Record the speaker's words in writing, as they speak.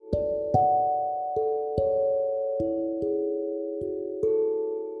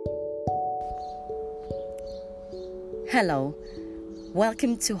Hello,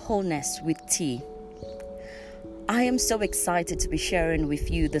 welcome to Wholeness with T. I am so excited to be sharing with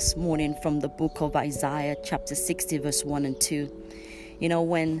you this morning from the book of Isaiah chapter 60 verse 1 and 2. You know,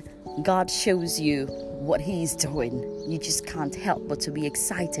 when God shows you what He is doing, you just can't help but to be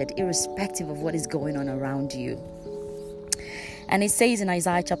excited irrespective of what is going on around you. And it says in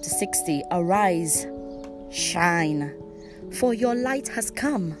Isaiah chapter 60, "Arise, shine, for your light has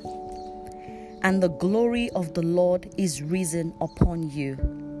come, and the glory of the Lord is risen upon you."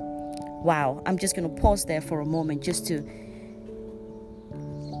 Wow, I'm just going to pause there for a moment just to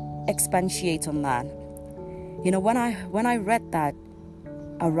expatiate on that. You know, when I read that,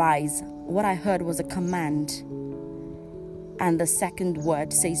 arise, what I heard was a command. And the second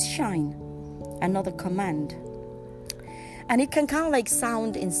word says shine, another command. And it can kind of like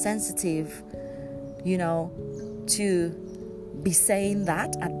sound insensitive, you know, to be saying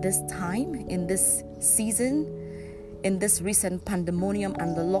that at this time, in this season, in this recent pandemonium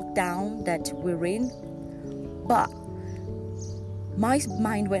and the lockdown that we're in. But my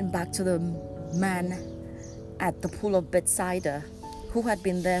mind went back to the man at the pool of Bethsaida who had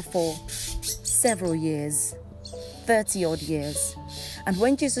been there for several years, 30 odd years. And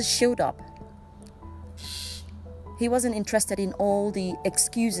when Jesus showed up, He wasn't interested in all the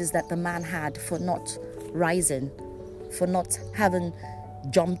excuses that the man had for not rising, for not having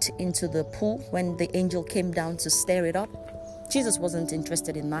jumped into the pool when the angel came down to stir it up. Jesus wasn't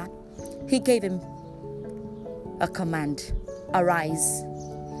interested in that. He gave him a command: arise,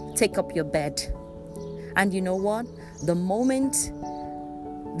 take up your bed. And you know what? The moment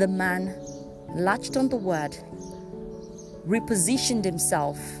the man latched on the word, repositioned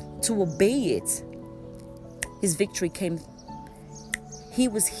himself to obey it, his victory came. He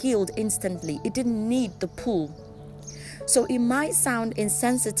was healed instantly. It didn't need the pool. So it might sound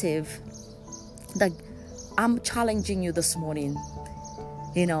insensitive that I'm challenging you this morning,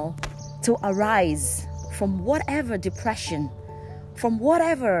 you know, to arise from whatever depression, from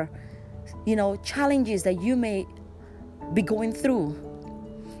whatever, you know, challenges that you may be going through.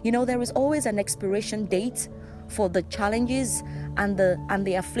 You know, there is always an expiration date for the challenges and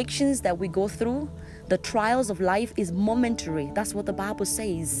the afflictions that we go through. The trials of life is momentary. That's what the Bible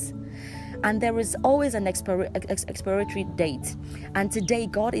says. And there is always an expiratory date. And today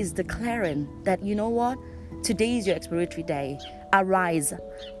God is declaring that, you know what? Today is your expiratory day. Arise.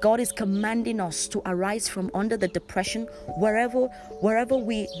 God is commanding us to arise from under the depression, wherever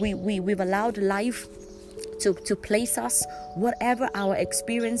we've allowed life to place us, whatever our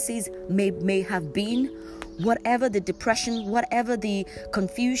experiences may have been, whatever the depression, whatever the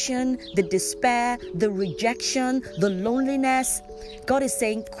confusion, the despair, the rejection, the loneliness. God is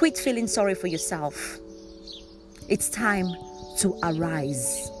saying, quit feeling sorry for yourself. It's time to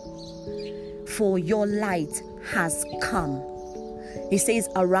arise, for your light has come. He says,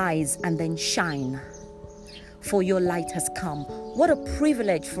 arise and then shine, for your light has come. What a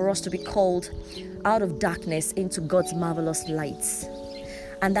privilege for us to be called out of darkness into God's marvelous light.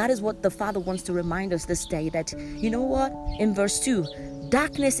 And that is what the Father wants to remind us this day, that, you know what? In verse 2,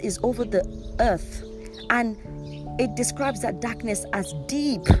 darkness is over the earth, and it describes that darkness as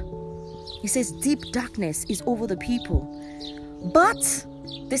deep. He says deep darkness is over the people. But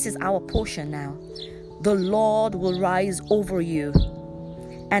this is our portion now. The Lord will rise over you,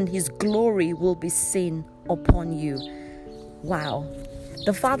 and His glory will be seen upon you. Wow.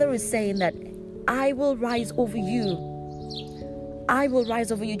 The Father is saying that I will rise over you. I will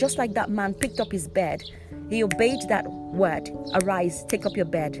rise over you. Just like that man picked up his bed. He obeyed that word. Arise, take up your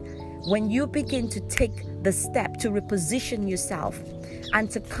bed. When you begin to take the step to reposition yourself and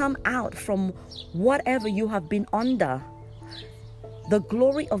to come out from whatever you have been under, the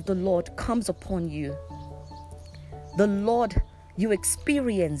glory of the Lord comes upon you. The Lord, you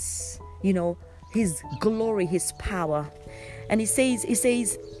experience, you know, His glory, His power. And He says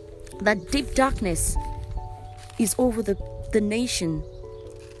that deep darkness is over the nation,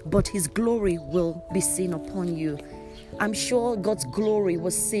 but His glory will be seen upon you. I'm sure God's glory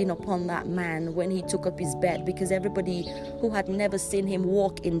was seen upon that man when he took up his bed, because everybody who had never seen him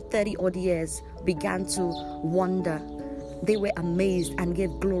walk in 30 odd years began to wonder. They were amazed and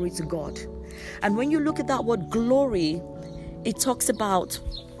gave glory to God. And when you look at that word glory, it talks about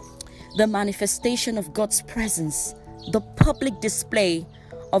the manifestation of God's presence, the public display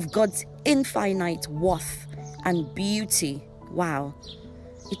of God's infinite worth and beauty. Wow.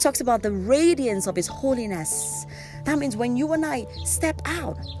 It talks about the radiance of His holiness. That means when you and I step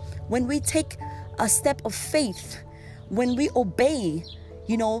out, when we take a step of faith, when we obey,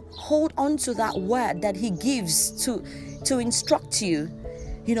 you know, hold on to that word that He gives to instruct you,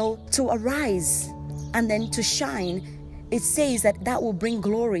 you know, to arise and then to shine. it says that will bring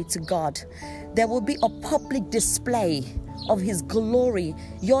glory to God. There will be a public display of his glory.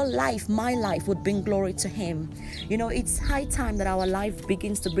 Your life, my life, would bring glory to him. It's high time that our life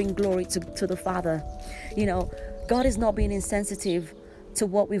begins to bring glory to the Father. God is not being insensitive to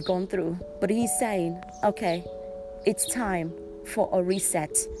what we've gone through, but he's saying, okay, it's time for a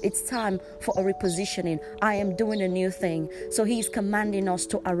reset. It's time for a repositioning. I am doing a new thing. So he's commanding us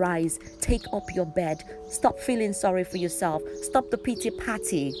to arise, take up your bed, stop feeling sorry for yourself, stop the pity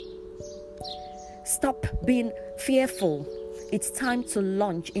party, stop being fearful. It's time to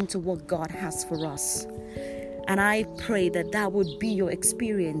launch into what God has for us. And I pray that would be your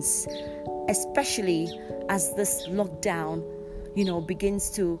experience, especially as this lockdown,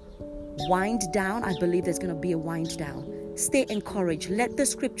 begins to wind down. I believe there's going to be a wind down. Stay encouraged. Let the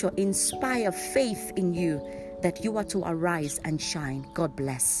scripture inspire faith in you that you are to arise and shine. God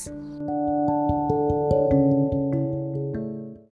bless.